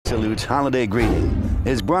Salute's holiday greeting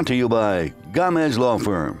is brought to you by Gomez Law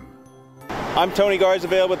Firm. I'm Tony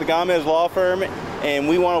Garzavale with the Gomez Law Firm, and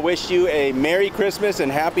we want to wish you a Merry Christmas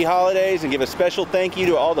and Happy Holidays and give a special thank you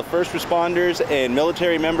to all the first responders and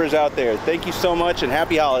military members out there. Thank you so much and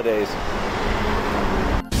Happy Holidays.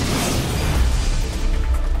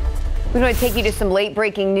 We want to take you to some late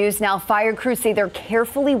breaking news now. Fire crews say they're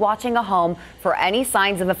carefully watching a home for any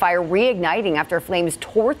signs of the fire reigniting after flames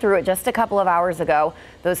tore through it just a couple of hours ago.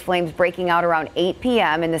 Those flames breaking out around 8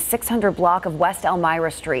 p.m. in the 600 block of West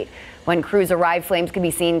Elmira Street. When crews arrived, flames could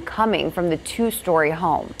be seen coming from the two-story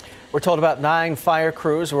home. We're told about 9 fire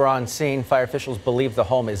crews were on scene. Fire officials believe the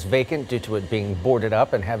home is vacant due to it being boarded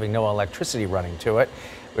up and having no electricity running to it.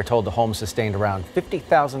 We're told the home sustained around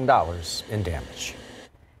 $50,000 in damage.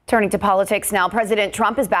 Turning to politics now, President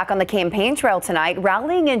Trump is back on the campaign trail tonight,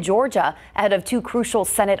 rallying in Georgia ahead of 2 crucial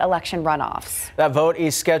Senate election runoffs. That vote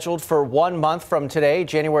is scheduled for 1 month from today,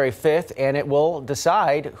 January 5th, and it will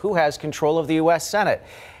decide who has control of the U.S. Senate.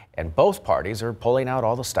 And both parties are pulling out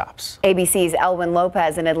all the stops. ABC's Elwin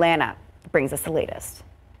Lopez in Atlanta brings us the latest.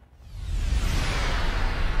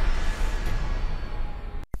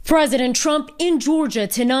 President Trump in Georgia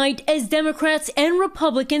tonight as Democrats and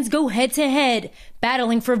Republicans go head-to-head,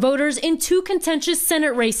 battling for voters in 2 contentious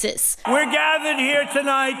Senate races. We're gathered here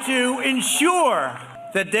tonight to ensure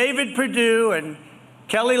that David Perdue and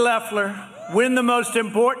Kelly Loeffler win the most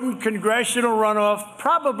important congressional runoff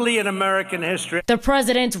probably in American history. The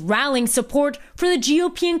president rallying support for the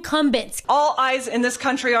GOP incumbents. All eyes in this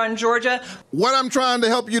country are on Georgia. What I'm trying to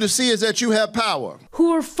help you to see is that you have power.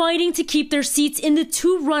 Who are fighting to keep their seats in the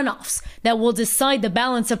 2 runoffs that will decide the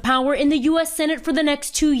balance of power in the U.S. Senate for the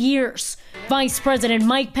next 2 years. Vice President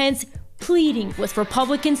Mike Pence pleading with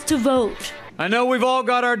Republicans to vote. I know we've all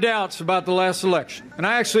got our doubts about the last election, and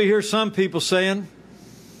I actually hear some people saying,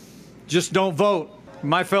 just don't vote.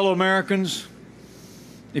 My fellow Americans,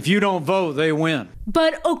 if you don't vote, they win.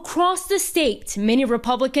 But across the state, many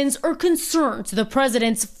Republicans are concerned the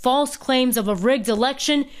president's false claims of a rigged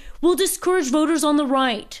election will discourage voters on the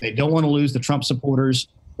right. They don't want to lose the Trump supporters.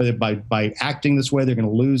 By acting this way, they're going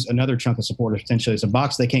to lose another chunk of supporters. Potentially, it's a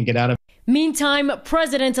box they can't get out of. Meantime,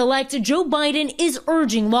 President-elect Joe Biden is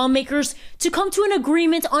urging lawmakers to come to an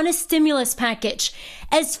agreement on a stimulus package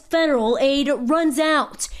as federal aid runs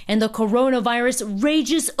out and the coronavirus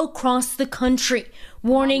rages across the country,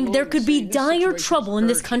 warning there could be dire trouble in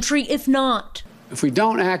this country if not. If we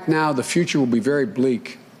don't act now, the future will be very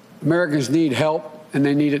bleak. Americans need help, and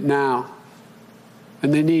they need it now.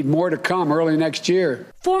 And they need more to come early next year.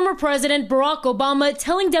 Former President Barack Obama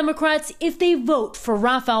telling Democrats if they vote for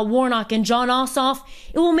Raphael Warnock and Jon Ossoff,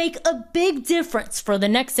 it will make a big difference for the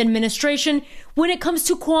next administration when it comes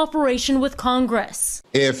to cooperation with Congress.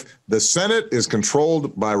 If the Senate is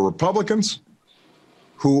controlled by Republicans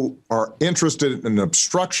who are interested in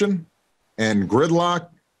obstruction and gridlock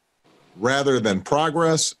rather than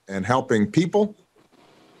progress and helping people,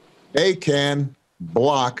 they can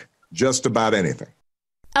block just about anything.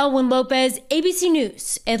 Elwin Lopez, ABC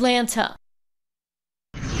News, Atlanta.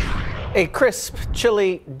 A crisp,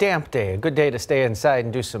 chilly, damp day. A good day to stay inside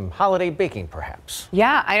and do some holiday baking, perhaps.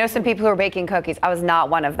 Yeah, I know some people who are baking cookies. I was not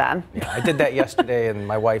one of them. Yeah, I did that yesterday, and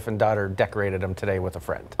my wife and daughter decorated them today with a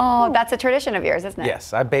friend. Oh, that's a tradition of yours, isn't it?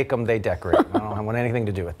 Yes, I bake them, they decorate them. I don't want anything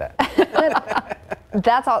to do with that.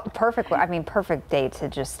 That's all perfect. I mean, perfect day to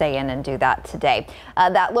just stay in and do that today.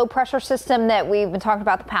 That low pressure system that we've been talking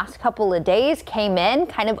about the past couple of days came in,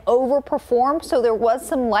 kind of overperformed. So there was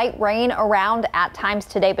some light rain around at times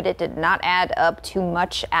today, but it did not add up too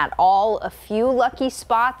much at all. A few lucky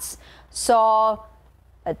spots saw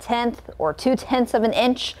 1/10 or 2/10 of an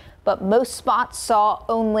inch, but most spots saw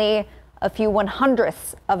only a few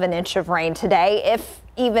 1/100ths of an inch of rain today. If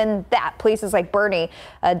even that, places like Bernie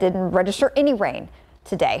didn't register any rain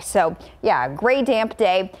today. So yeah, gray, damp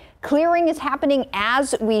day. Clearing is happening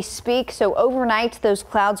as we speak. So overnight, those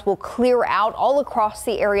clouds will clear out all across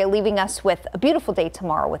the area, leaving us with a beautiful day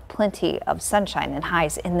tomorrow with plenty of sunshine and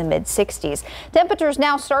highs in the mid 60s. Temperatures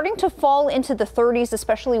now starting to fall into the 30s,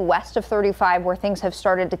 especially west of 35, where things have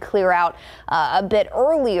started to clear out a bit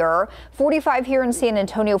earlier. 45 here in San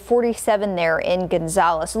Antonio, 47 there in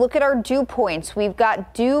Gonzales. Look at our dew points. We've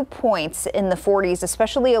got dew points in the 40s,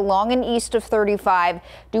 especially along and east of 35.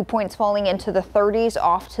 Dew points falling into the 30s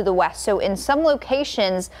off to the the west. So in some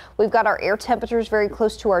locations, we've got our air temperatures very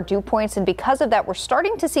close to our dew points. And because of that, we're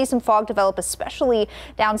starting to see some fog develop, especially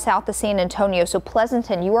down south of San Antonio. So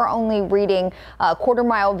Pleasanton, you are only reading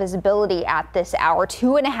quarter-mile visibility at this hour,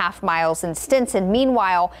 2.5 miles in Stinson.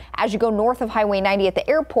 Meanwhile, as you go north of Highway 90 at the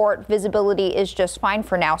airport, visibility is just fine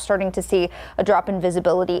for now. Starting to see a drop in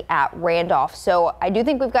visibility at Randolph. So I do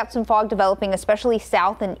think we've got some fog developing, especially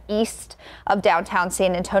south and east of downtown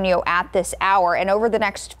San Antonio at this hour. And over the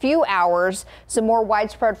next few hours, some more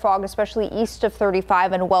widespread fog, especially east of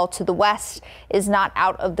 35 and well to the west, is not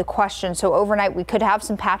out of the question. So overnight, we could have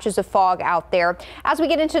some patches of fog out there. As we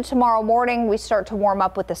get into tomorrow morning, we start to warm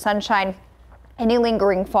up with the sunshine. Any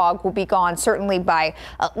lingering fog will be gone certainly by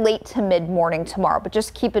late to mid-morning tomorrow. But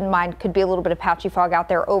just keep in mind, could be a little bit of patchy fog out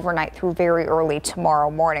there overnight through very early tomorrow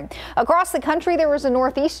morning. Across the country, there was a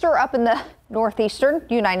northeaster up in the northeastern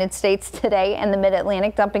United States today and the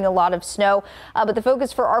mid-Atlantic, dumping a lot of snow. But the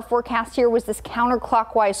focus for our forecast here was this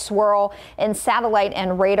counterclockwise swirl in satellite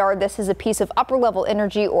and radar. This is a piece of upper level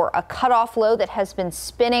energy or a cutoff low that has been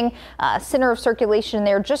spinning. Center of circulation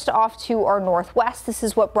there just off to our northwest. This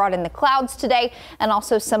is what brought in the clouds today and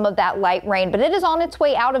also some of that light rain. But it is on its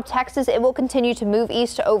way out of Texas. It will continue to move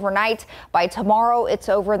east overnight. By tomorrow, it's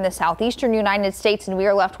over in the southeastern United States, and we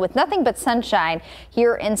are left with nothing but sunshine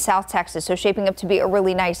here in South Texas. So shaping up to be a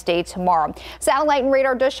really nice day tomorrow. Satellite and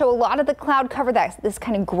radar does show a lot of the cloud cover. This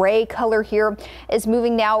kind of gray color here is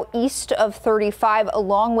moving now east of 35,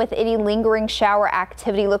 along with any lingering shower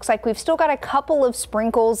activity. Looks like we've still got a couple of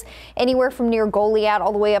sprinkles anywhere from near Goliad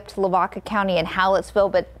all the way up to Lavaca County and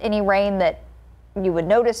Hallettsville, but any rain that you would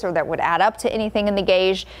notice or that would add up to anything in the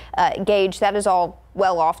gauge, that is all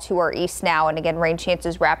well off to our east now. And again, rain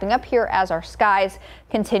chances wrapping up here as our skies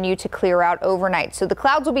continue to clear out overnight. So the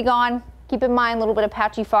clouds will be gone. Keep in mind, a little bit of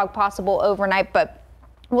patchy fog possible overnight, but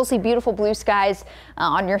we'll see beautiful blue skies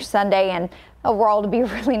on your Sunday, and overall to be a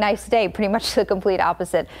really nice day, pretty much the complete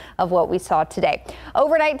opposite of what we saw today.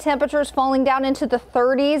 Overnight temperatures falling down into the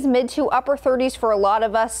 30s, mid to upper 30s for a lot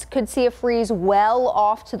of us. Could see a freeze well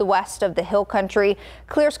off to the west of the hill country.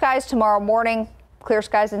 Clear skies tomorrow morning. Clear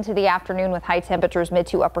skies into the afternoon with high temperatures mid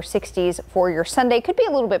to upper 60s for your Sunday. Could be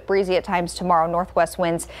a little bit breezy at times tomorrow. Northwest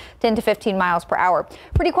winds 10 to 15 miles per hour.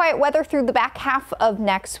 Pretty quiet weather through the back half of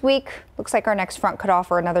next week. Looks like our next front could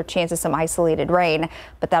offer another chance of some isolated rain,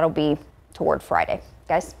 but that'll be toward Friday.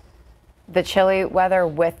 Guys, the chilly weather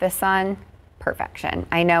with the sun, perfection.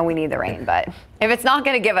 I know we need the rain, but if it's not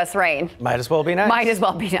going to give us rain, might as well be nice. Might as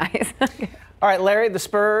well be nice. All right, Larry, the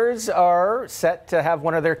Spurs are set to have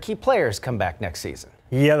one of their key players come back next season.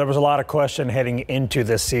 Yeah, there was a lot of question heading into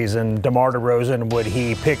this season. DeMar DeRozan, would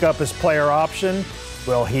he pick up his player option?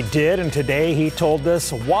 Well, he did, and today he told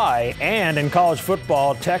us why. And in college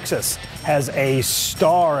football, Texas has a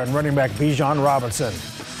star in running back Bijan Robinson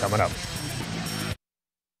coming up.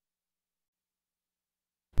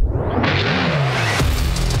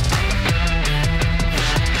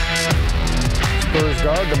 Spurs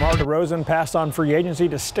guard DeMar DeRozan passed on free agency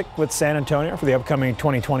to stick with San Antonio for the upcoming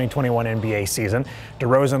 2020-21 NBA season.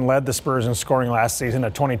 DeRozan led the Spurs in scoring last season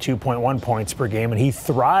at 22.1 points per game, and he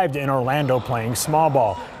thrived in Orlando playing small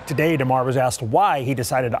ball. Today, DeMar was asked why he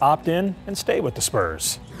decided to opt in and stay with the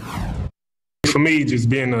Spurs. For me, just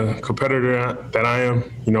being a competitor that I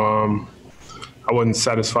am, I wasn't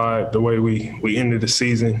satisfied the way we ended the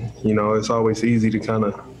season. It's always easy to kind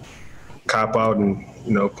of cop out and,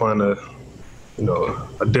 find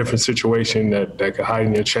a different situation that could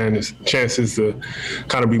heighten your chances to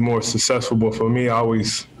kind of be more successful. But for me, I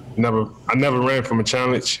never ran from a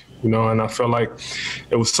challenge, and I felt like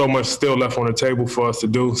there was so much still left on the table for us to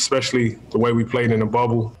do, especially the way we played in the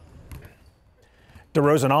bubble.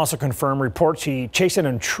 DeRozan also confirmed reports he chased an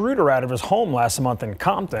intruder out of his home last month in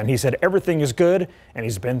Compton. He said everything is good, and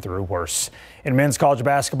he's been through worse. In men's college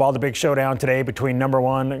basketball, the big showdown today between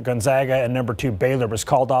 #1 Gonzaga and #2 Baylor was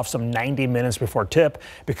called off some 90 minutes before tip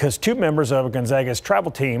because two members of Gonzaga's travel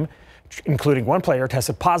team, including one player,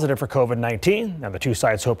 tested positive for COVID-19. Now the two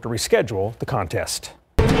sides hope to reschedule the contest.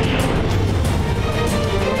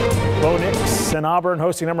 Bo Nix and Auburn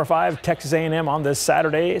hosting #5 Texas A&M on this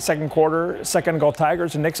Saturday. Second quarter, second goal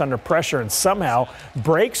Tigers, and Nix under pressure and somehow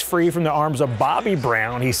breaks free from the arms of Bobby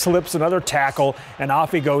Brown. He slips another tackle and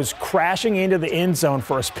off he goes crashing into the end zone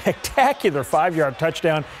for a spectacular 5-yard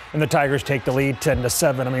touchdown, and the Tigers take the lead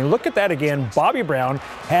 10-7. I mean, look at that again. Bobby Brown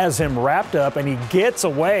has him wrapped up and he gets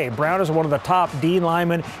away. Brown is one of the top D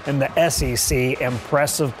linemen in the SEC.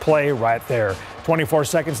 Impressive play right there. 24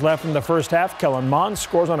 seconds left in the first half. Kellen Mond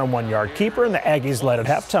scores on a 1-yard keeper, and the Aggies led at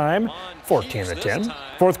halftime, 14-10.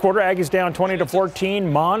 Fourth quarter, Aggies down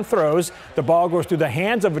 20-14. Mond throws. The ball goes through the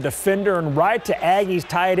hands of a defender and right to Aggies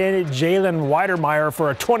tight end Jalen Weidermeyer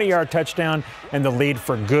for a 20-yard touchdown and the lead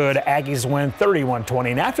for good. Aggies win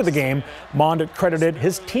 31-20. And after the game, Mond credited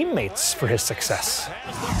his teammates for his success.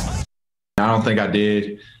 I don't think I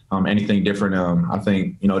did anything different. I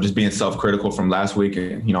think, just being self-critical from last week,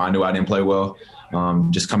 I knew I didn't play well.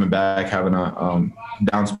 Just coming back, having a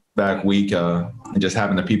bounce back week, and just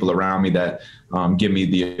having the people around me that give me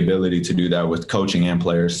the ability to do that with coaching and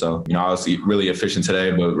players. So, I was really efficient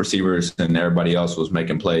today, but receivers and everybody else was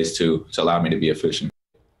making plays to allow me to be efficient.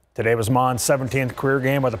 Today was Mond's 17th career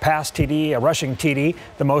game with a pass TD, a rushing TD,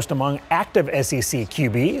 the most among active SEC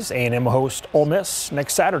QBs. A&M host Ole Miss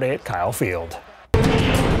next Saturday at Kyle Field.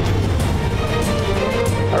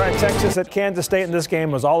 All right, Texas at Kansas State in this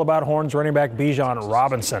game was all about Horns running back Bijan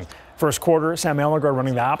Robinson. First quarter, Sam Ellinger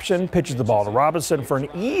running the option, pitches the ball to Robinson for an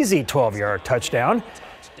easy 12-yard touchdown.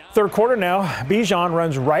 Third quarter now, Bijan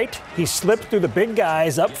runs right. He slips through the big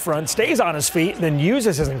guys up front, stays on his feet, then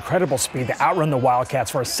uses his incredible speed to outrun the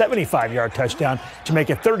Wildcats for a 75-yard touchdown to make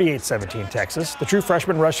it 38-17 Texas. The true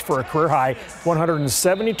freshman rushed for a career-high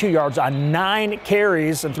 172 yards on 9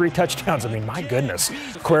 carries and 3 touchdowns. I mean, my goodness.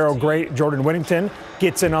 Cuero great Jordan Whittington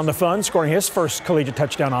gets in on the fun, scoring his first collegiate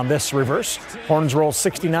touchdown on this reverse. Horns roll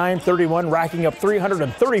 69-31, racking up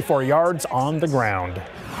 334 yards on the ground.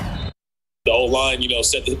 The O-line,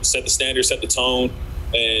 set the standard, set the tone,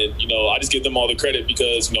 and, I just give them all the credit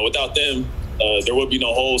because, without them, there would be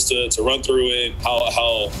no holes to run through, and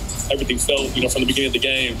how everything felt, from the beginning of the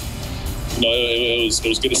game. It was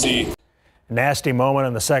good to see. Nasty moment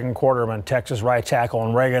in the second quarter when Texas right tackle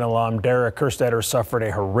and Reagan alum Derek Kerstetter suffered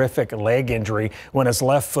a horrific leg injury when his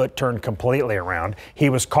left foot turned completely around. He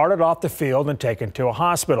was carted off the field and taken to a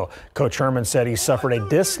hospital. Coach Herman said he suffered a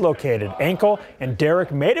dislocated ankle, and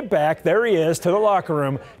Derek made it back. There he is to the locker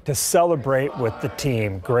room to celebrate with the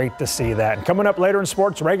team. Great to see that. And coming up later in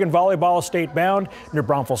sports, Reagan volleyball state bound near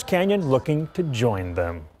Braunfels Canyon, looking to join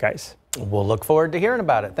them. Guys, we'll look forward to hearing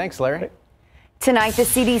about it. Thanks, Larry. Tonight, the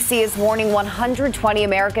CDC is warning 120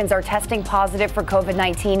 Americans are testing positive for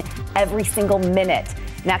COVID-19 every single minute.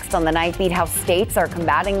 Next on the Nightbeat, how states are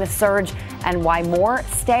combating the surge and why more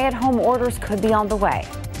stay-at-home orders could be on the way.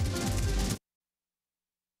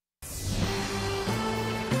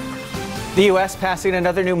 The U.S. passing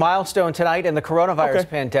another new milestone tonight in the coronavirus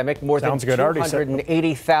pandemic. More than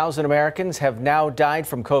 280,000 Americans have now died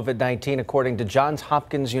from COVID-19, according to Johns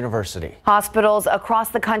Hopkins University. Hospitals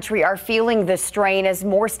across the country are feeling the strain as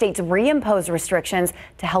more states reimpose restrictions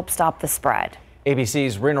to help stop the spread.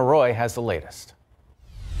 ABC's Rina Roy has the latest.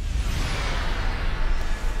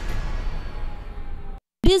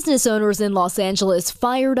 Business owners in Los Angeles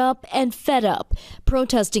fired up and fed up,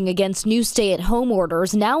 protesting against new stay-at-home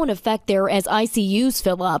orders now in effect there as ICUs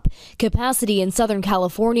fill up. Capacity in Southern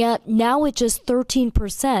California now at just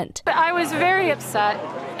 13%. I was very upset,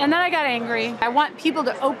 and then I got angry. I want people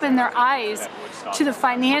to open their eyes to the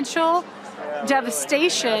financial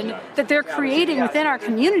devastation that they're creating within our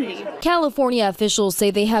community. California officials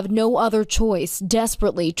say they have no other choice,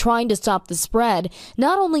 desperately trying to stop the spread,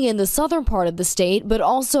 not only in the southern part of the state, but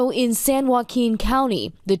also in San Joaquin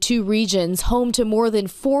County, the two regions home to more than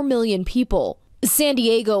 4 million people. San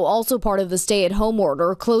Diego, also part of the stay-at-home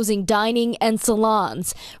order, closing dining and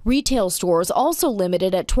salons. Retail stores also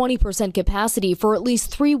limited at 20% capacity for at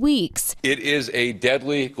least 3 weeks. It is a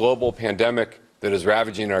deadly global pandemic that is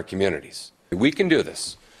ravaging our communities. We can do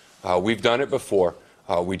this. We've done it before.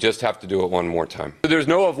 We just have to do it one more time. There's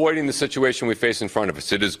no avoiding the situation we face in front of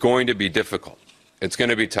us. It is going to be difficult. It's going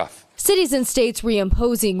to be tough. Cities and states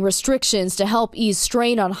reimposing restrictions to help ease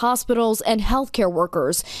strain on hospitals and healthcare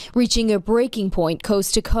workers, reaching a breaking point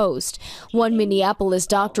coast to coast. One Minneapolis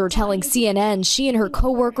doctor telling CNN she and her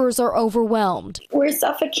coworkers are overwhelmed. We're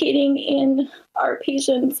suffocating in our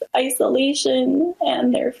patients' isolation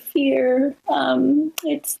and their fear.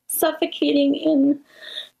 It's suffocating in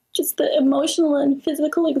just the emotional and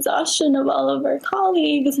physical exhaustion of all of our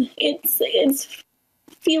colleagues. It's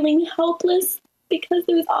feeling helpless because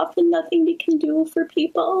there's often nothing we can do for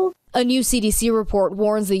people. A new CDC report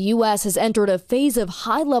warns the U.S. has entered a phase of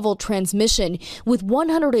high-level transmission, with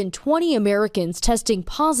 120 Americans testing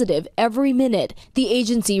positive every minute. The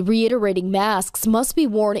agency reiterating masks must be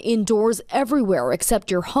worn indoors everywhere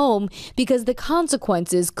except your home because the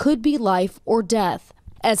consequences could be life or death.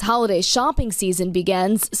 As holiday shopping season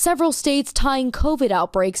begins, several states tying COVID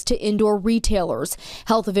outbreaks to indoor retailers.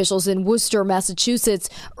 Health officials in Worcester, Massachusetts,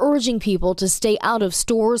 urging people to stay out of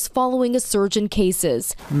stores following a surge in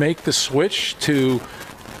cases. Make the switch to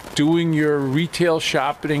doing your retail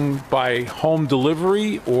shopping by home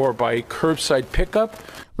delivery or by curbside pickup.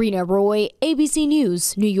 Rena Roy, ABC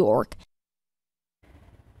News, New York.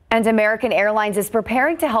 And American Airlines is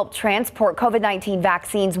preparing to help transport COVID-19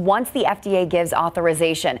 vaccines once the FDA gives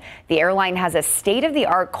authorization. The airline has a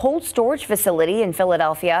state-of-the-art cold storage facility in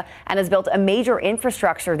Philadelphia and has built a major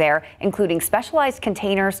infrastructure there, including specialized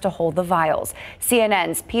containers to hold the vials.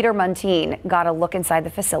 CNN's Peter Muntean got a look inside the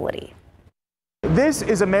facility. This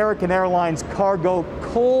is American Airlines cargo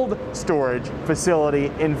cold storage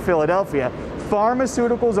facility in Philadelphia.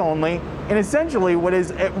 Pharmaceuticals only, and essentially what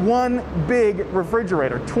is one big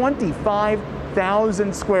refrigerator,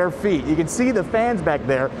 25,000 square feet. You can see the fans back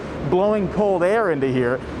there blowing cold air into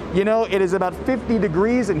here. You know, it is about 50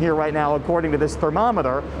 degrees in here right now, according to this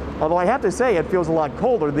thermometer, although I have to say it feels a lot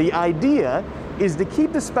colder. The idea is to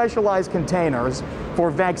keep the specialized containers for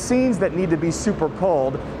vaccines that need to be super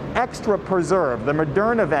cold extra preserved. The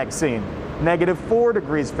Moderna vaccine, -4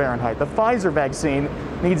 degrees Fahrenheit. The Pfizer vaccine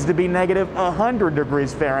needs to be -100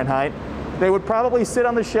 degrees Fahrenheit. They would probably sit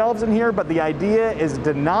on the shelves in here, but the idea is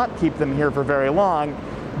to not keep them here for very long.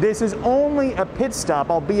 This is only a pit stop,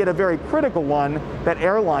 albeit a very critical one, that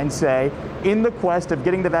airlines say, in the quest of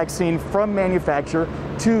getting the vaccine from manufacturer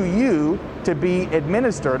to you to be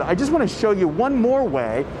administered. I just want to show you one more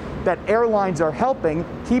way that airlines are helping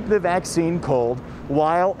keep the vaccine cold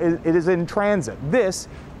while it is in transit. This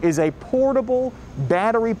is a portable,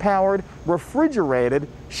 battery-powered, refrigerated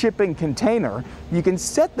shipping container. You can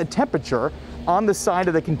set the temperature on the side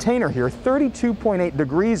of the container here, 32.8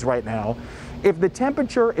 degrees right now. If the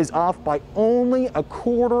temperature is off by only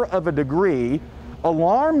 1/4 of a degree,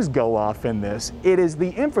 alarms go off in this. It is the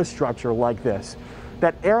infrastructure like this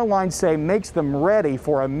that airlines say makes them ready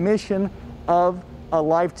for a mission of a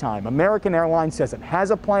lifetime. American Airlines says it has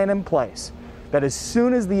a plan in place that as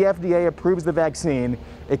soon as the FDA approves the vaccine,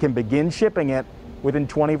 it can begin shipping it within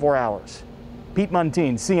 24 hours. Pete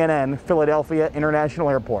Muntean, CNN, Philadelphia International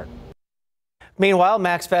Airport. Meanwhile,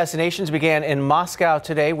 mass vaccinations began in Moscow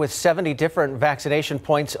today with 70 different vaccination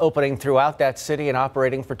points opening throughout that city and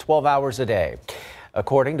operating for 12 hours a day.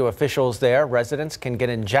 According to officials there, residents can get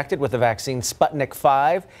injected with the vaccine Sputnik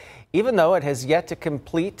V, even though it has yet to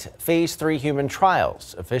complete phase 3 human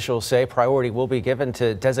trials. Officials say priority will be given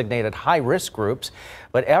to designated high-risk groups,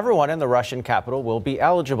 but everyone in the Russian capital will be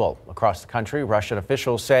eligible. Across the country, Russian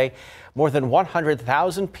officials say more than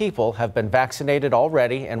 100,000 people have been vaccinated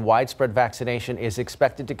already, and widespread vaccination is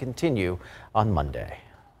expected to continue on Monday.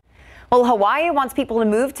 Well, Hawaii wants people to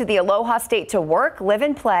move to the Aloha State to work, live,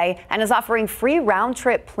 and play, and is offering free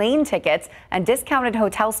round-trip plane tickets and discounted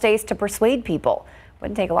hotel stays to persuade people.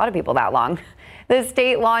 Wouldn't take a lot of people that long. The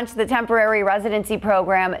state launched the temporary residency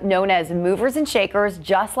program known as Movers and Shakers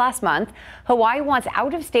just last month. Hawaii wants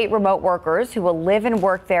out-of-state remote workers who will live and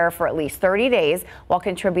work there for at least 30 days while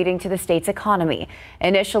contributing to the state's economy.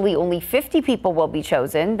 Initially, only 50 people will be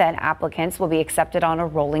chosen. Then applicants will be accepted on a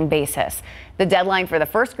rolling basis. The deadline for the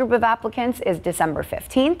first group of applicants is December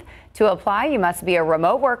 15th. To apply, you must be a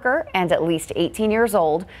remote worker and at least 18 years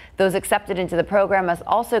old. Those accepted into the program must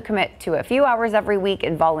also commit to a few hours every week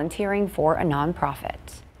in volunteering for a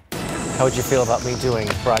nonprofit. How would you feel about me doing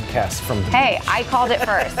broadcasts from the Hey, beach? I called it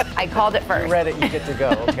first. I called it first. You read it, you get to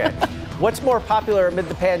go. Okay. What's more popular amid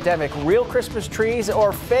the pandemic, real Christmas trees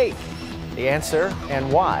or fake? The answer and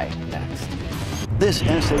why next. This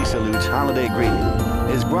SA Salutes holiday greeting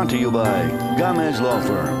is brought to you by Gomez Law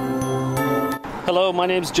Firm. Hello, my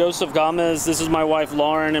name is Joseph Gomez. This is my wife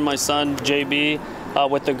Lauren and my son JB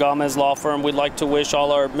with the Gomez Law Firm. We'd like to wish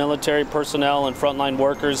all our military personnel and frontline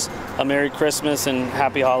workers a Merry Christmas and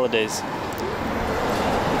Happy Holidays.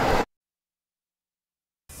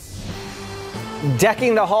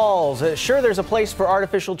 Decking the halls. Sure, there's a place for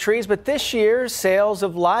artificial trees, but this year, sales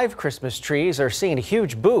of live Christmas trees are seeing a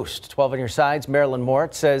huge boost. 12 on your sides, Marilyn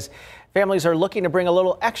Moritz says families are looking to bring a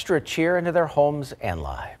little extra cheer into their homes and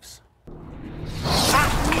lives.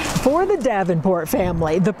 For the Davenport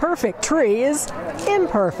family, the perfect tree is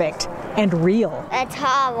imperfect and real. A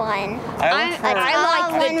tall one. I like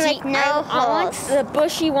I want the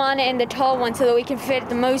bushy one and the tall one so that we can fit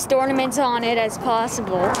the most ornaments on it as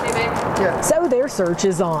possible. So their search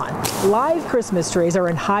is on. Live Christmas trees are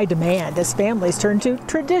in high demand as families turn to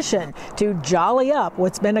tradition to jolly up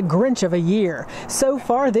what's been a Grinch of a year. So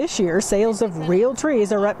far this year, sales of real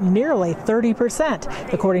trees are up nearly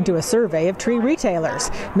 30%, according to a survey of tree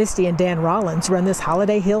retailers. Misty and Dan Rollins run this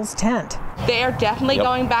Holiday Hills tent. They're definitely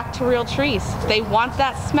going back to real trees. They want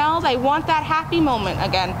that smell. They want that happy moment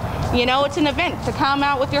again. You know, it's an event to come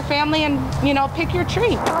out with your family and, you know, pick your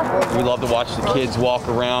tree. We love to watch the kids walk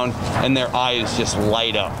around and their eyes just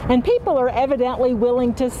light up. And people are evidently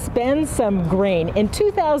willing to spend some green. In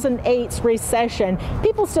 2008's recession,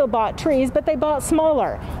 people still bought trees, but they bought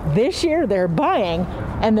smaller. This year they're buying,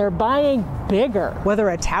 and they're buying bigger. Whether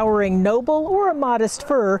a towering noble or a modest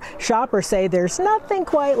fir, shoppers say there's nothing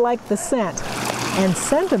quite like the scent and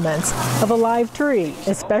sentiments of a live tree,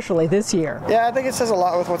 especially this year. Yeah, I think it says a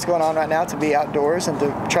lot with what's going on right now to be outdoors and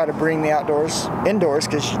to try to bring the outdoors indoors,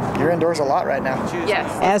 because you're indoors a lot right now.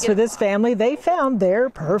 Yes. As for this family, they found their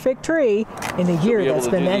perfect tree in a year that's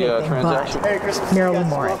been anything but. Marilyn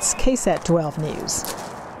Moritz, KSAT 12 News.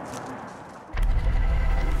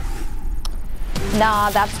 Nah,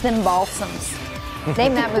 that's them balsams.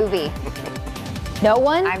 Name that movie. No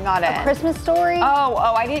one? I'm not A Christmas Story? Oh,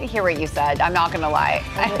 I didn't hear what you said. I'm not going to lie.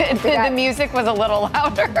 The music was a little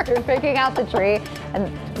louder. You're picking out the tree,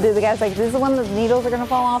 and the guy's like, this is the one that the needles are going to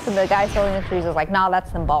fall off, and the guy selling the trees is like, nah,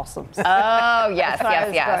 that's them balsams. Oh, yes.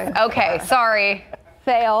 Okay, sorry.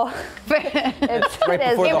 Fail.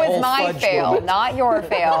 It was my fail, not your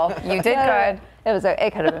fail. You did good.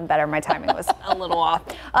 It could have been better. My timing was a little off.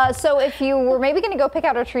 So if you were maybe going to go pick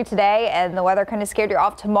out a tree today and the weather kind of scared you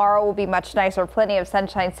off, tomorrow will be much nicer. Plenty of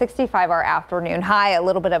sunshine, 65 our afternoon high, a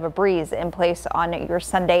little bit of a breeze in place on your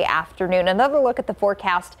Sunday afternoon. Another look at the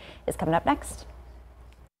forecast is coming up next.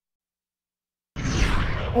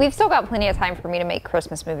 We've still got plenty of time for me to make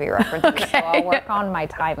Christmas movie references, so I'll work on my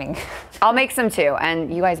timing. I'll make some too, and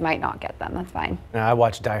you guys might not get them. That's fine. Now, I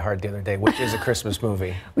watched Die Hard the other day, which is a Christmas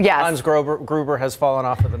movie. Yes. Hans Gruber has fallen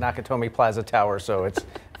off of the Nakatomi Plaza Tower, so it's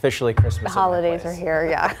officially Christmas. The holidays are here,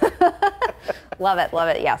 yeah. Love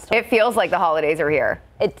it, yes. It feels like the holidays are here.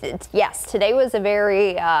 Yes, today was a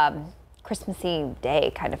very Christmassy day.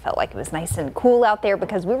 Kind of felt like it was nice and cool out there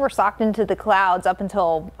because we were socked into the clouds up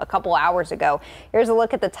until a couple hours ago. Here's a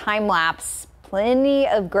look at the time lapse. Plenty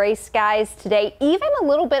of gray skies today, even a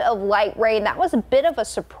little bit of light rain. That was a bit of a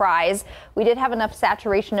surprise. We did have enough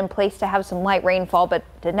saturation in place to have some light rainfall, but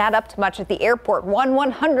didn't add up to much at the airport.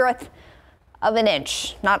 1/100th of an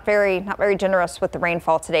inch. Not very generous with the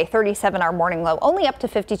rainfall today. 37 our morning low, only up to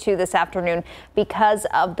 52 this afternoon because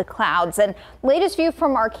of the clouds. And latest view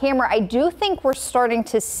from our camera, I do think we're starting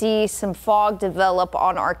to see some fog develop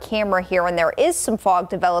on our camera here, and there is some fog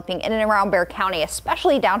developing in and around Bexar County,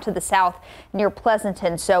 especially down to the south near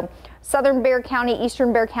Pleasanton. So southern Bexar County,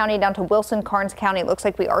 eastern Bexar County down to Wilson, Karnes County. It looks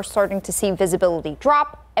like we are starting to see visibility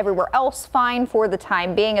drop. Everywhere else fine for the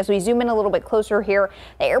time being. As we zoom in a little bit closer here,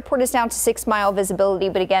 the airport is down to 6-mile visibility,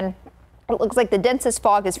 but again, it looks like the densest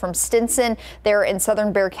fog is from Stinson there in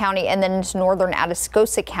southern Bexar County and then into northern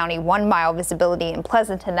Atascosa County. 1-mile visibility in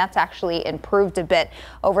Pleasanton. That's actually improved a bit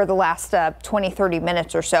over the last 20-30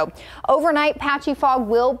 minutes or so. Overnight, patchy fog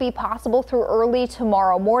will be possible through early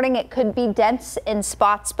tomorrow morning. It could be dense in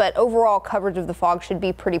spots, but overall coverage of the fog should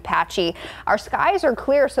be pretty patchy. Our skies are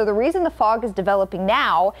clear, so the reason the fog is developing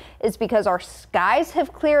now is because our skies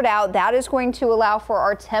have cleared out. That is going to allow for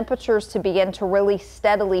our temperatures to begin to really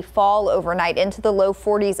steadily fall overnight into the low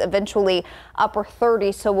 40s, eventually upper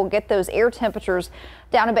 30s. So we'll get those air temperatures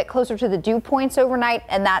down a bit closer to the dew points overnight,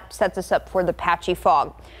 and that sets us up for the patchy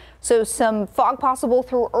fog. So some fog possible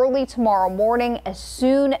through early tomorrow morning. As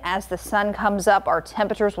soon as the sun comes up, our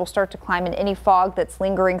temperatures will start to climb, and any fog that's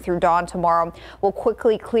lingering through dawn tomorrow will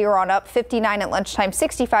quickly clear on up. 59 at lunchtime,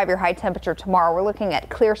 65 your high temperature tomorrow. We're looking at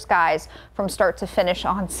clear skies from start to finish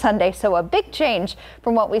on Sunday. So a big change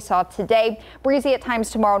from what we saw today. Breezy at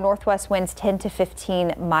times tomorrow, northwest winds 10 to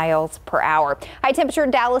 15 miles per hour. High temperature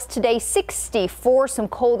in Dallas today, 64. Some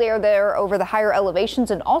cold air there over the higher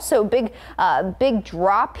elevations, and also big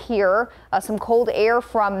drop here. Some cold air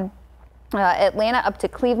from Atlanta up to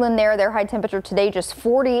Cleveland there. Their high temperature today just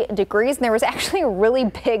 40 degrees. And there was actually a really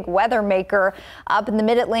big weather maker up in the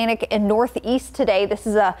mid-Atlantic and northeast today. This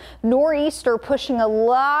is a nor'easter pushing a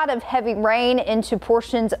lot of heavy rain into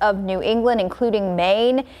portions of New England, including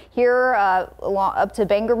Maine. Here up to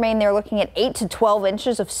Bangor, Maine, they're looking at 8 to 12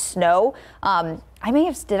 inches of snow.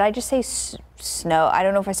 Did I just say snow? I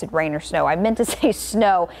don't know if I said rain or snow. I meant to say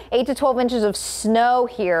snow. 8 to 12 inches of snow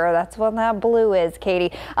here. That's what that blue is,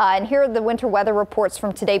 Katie. And here are the winter weather reports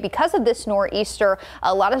from today. Because of this nor'easter,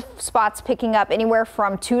 a lot of spots picking up anywhere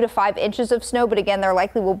from 2 to 5 inches of snow. But again, there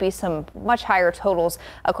likely will be some much higher totals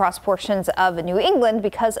across portions of New England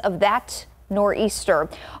because of that nor'easter.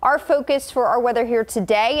 Our focus for our weather here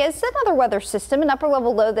today is another weather system, an upper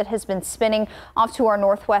level low that has been spinning off to our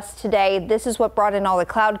northwest today. This is what brought in all the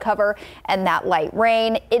cloud cover and that light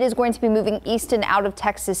rain. It is going to be moving east and out of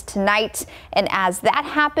Texas tonight. And as that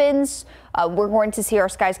happens, we're going to see our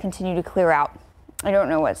skies continue to clear out. I don't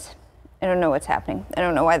know what's happening. I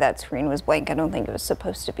don't know why that screen was blank. I don't think it was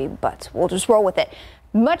supposed to be, but we'll just roll with it.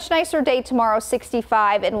 Much nicer day tomorrow,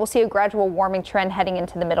 65, and we'll see a gradual warming trend heading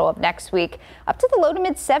into the middle of next week. Up to the low to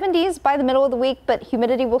mid 70s by the middle of the week, but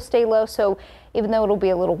humidity will stay low. So even though it'll be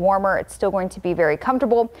a little warmer, it's still going to be very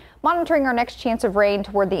comfortable. Monitoring our next chance of rain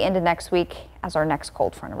toward the end of next week as our next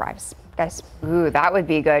cold front arrives. Guys. Ooh, that would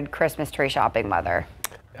be good Christmas tree shopping weather.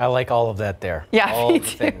 I like all of that there. Yeah, all me the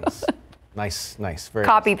too. things. Nice. Very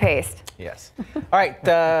Copy nice. paste. Yes. All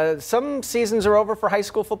right. Some seasons are over for high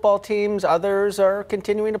school football teams. Others are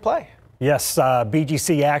continuing to play. Yes,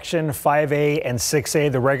 BGC action, 5A and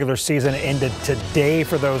 6A. The regular season ended today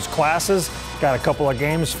for those classes. Got a couple of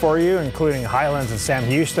games for you, including Highlands and Sam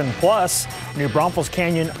Houston. Plus, New Braunfels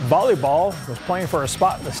Canyon volleyball was playing for a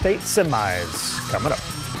spot in the state semis. Coming up.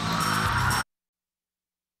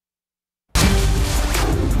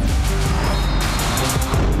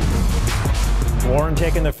 Warren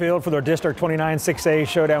taking the field for their District 29 6A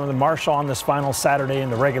showdown with Marshall on this final Saturday in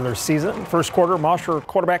the regular season. First quarter, Marshall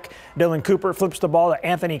quarterback Dylan Cooper flips the ball to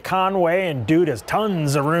Anthony Conway, and dude has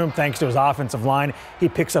tons of room thanks to his offensive line. He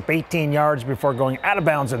picks up 18 yards before going out of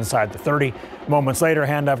bounds inside the 30. Moments later,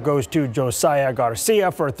 handoff goes to Josiah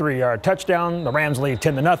Garcia for a 3-yard touchdown. The Rams lead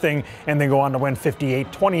 10-0 and they go on to win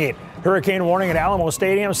 58-28. Hurricane warning at Alamo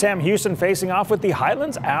Stadium. Sam Houston facing off with the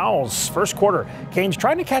Highlands Owls. First quarter, Canes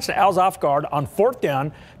trying to catch the Owls off guard on 4th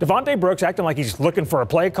down. Devontae Brooks acting like he's looking for a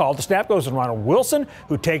play call. The snap goes to Ronald Wilson,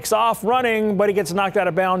 who takes off running, but he gets knocked out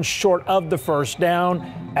of bounds short of the first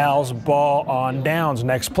down. Owls ball on downs.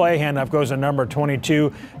 Next play, handoff goes to number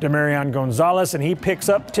 22, Demarion Gonzalez, and he picks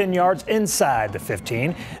up 10 yards inside the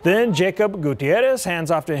 15. Then Jacob Gutierrez hands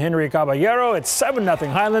off to Henry Caballero. It's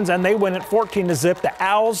 7-0 Highlands, and they win it 14-0. The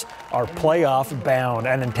Owls are playoff bound.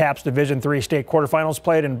 And in TAPS Division III state quarterfinals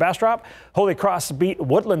played in Bastrop, Holy Cross beat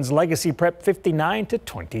Woodlands Legacy Prep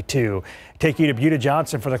 59-22. Take you to Buda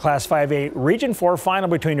Johnson for the Class 5A Region 4 final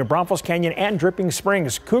between New Braunfels Canyon and Dripping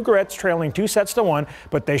Springs. Cougarettes trailing 2-1,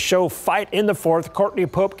 but they show fight in the 4th. Courtney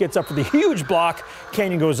Pope gets up for the huge block.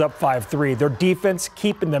 Canyon goes up 5-3. Their defense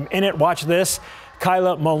keeping them in it. Watch this.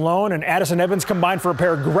 Kyla Malone and Addison Evans combined for a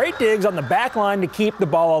pair of great digs on the back line to keep the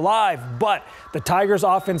ball alive. But the Tigers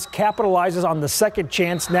offense capitalizes on the second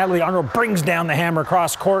chance. Natalie Arnold brings down the hammer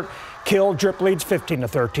across court. Kill Drip leads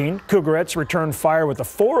 15-13. Cougarettes return fire with a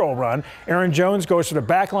 4-0 run. Aaron Jones goes to the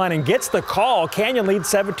back line and gets the call. Canyon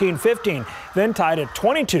leads 17-15. Then tied at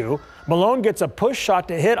 22. Malone gets a push shot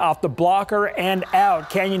to hit off the blocker and out.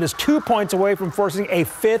 Canyon is 2 points away from forcing a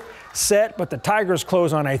 5th set, but the Tigers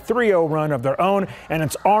close on a 3-0 run of their own, and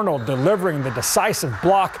it's Arnold delivering the decisive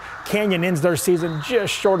block. Canyon ends their season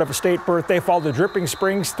just short of a state berth. They fall to Dripping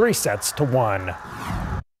Springs 3-1.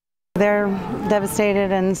 They're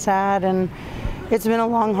devastated and sad, and it's been a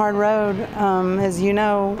long, hard road. As you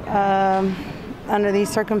know, under these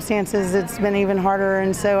circumstances, it's been even harder,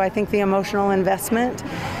 and so I think the emotional investment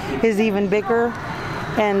is even bigger,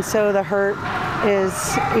 and so the hurt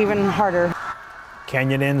is even harder.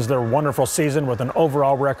 Canyon ends their wonderful season with an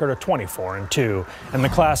overall record of 24-2. In the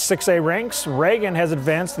Class 6A ranks, Reagan has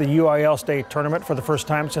advanced to the UIL state tournament for the first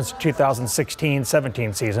time since the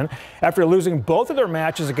 2016-17 season. After losing both of their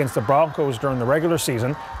matches against the Broncos during the regular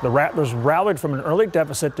season, the Rattlers rallied from an early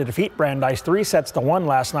deficit to defeat Brandeis 3-1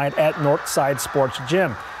 last night at Northside Sports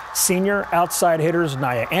Gym. Senior outside hitters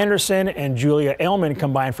Nia Anderson and Julia Ailman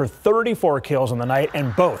combined for 34 kills on the night,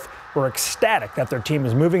 and both were ecstatic that their team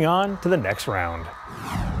is moving on to the next round.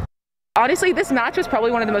 Honestly, this match was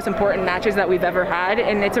probably one of the most important matches that we've ever had,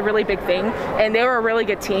 and it's a really big thing. And they were a really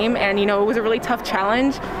good team, and it was a really tough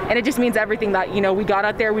challenge. And it just means everything that we got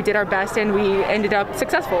out there, we did our best, and we ended up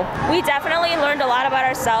successful. We definitely learned a lot about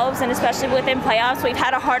ourselves, and especially within playoffs, we've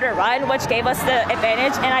had a harder run, which gave us the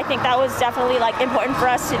advantage. And I think that was definitely important for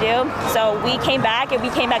us to do. So we came back, and we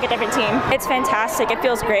came back a different team. It's fantastic. It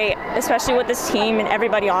feels great, especially with this team and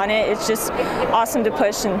everybody on it. It's just awesome to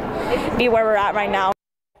push and be where we're at right now.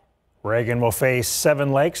 Reagan will face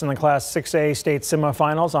Seven Lakes in the Class 6A state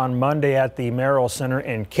semifinals on Monday at the Merrill Center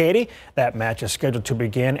in Katy. That match is scheduled to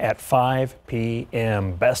begin at 5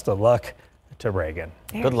 p.m. Best of luck to Reagan.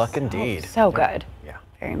 Good luck indeed. So good. Yeah.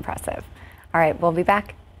 Very impressive. All right, we'll be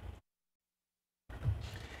back.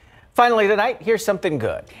 Finally tonight, here's something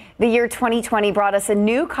good. The year 2020 brought us a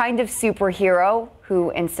new kind of superhero who who,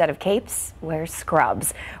 instead of capes, wears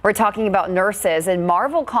scrubs. We're talking about nurses, and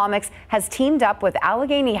Marvel Comics has teamed up with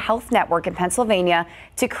Allegheny Health Network in Pennsylvania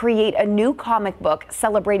to create a new comic book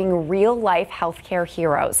celebrating real-life healthcare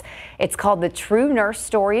heroes. It's called the True Nurse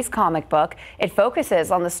Stories comic book. It focuses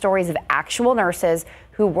on the stories of actual nurses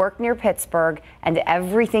who work near Pittsburgh and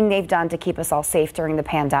everything they've done to keep us all safe during the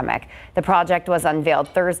pandemic. The project was unveiled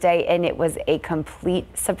Thursday, and it was a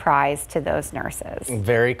complete surprise to those nurses.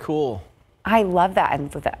 Very cool. I love that,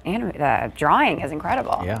 and the drawing is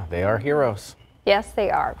incredible. Yeah, they are heroes. Yes, they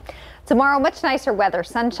are. Tomorrow, much nicer weather.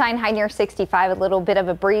 Sunshine, high near 65, a little bit of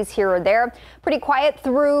a breeze here or there. Pretty quiet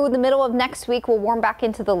through the middle of next week. We'll warm back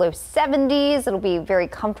into the low 70s. It'll be very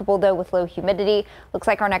comfortable, though, with low humidity. Looks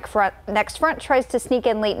like our next front tries to sneak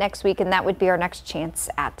in late next week, and that would be our next chance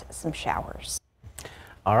at some showers.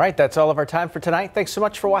 All right, that's all of our time for tonight. Thanks so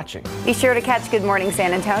much for watching. Be sure to catch Good Morning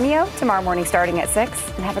San Antonio tomorrow morning starting at 6,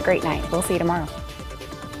 and have a great night. We'll see you tomorrow.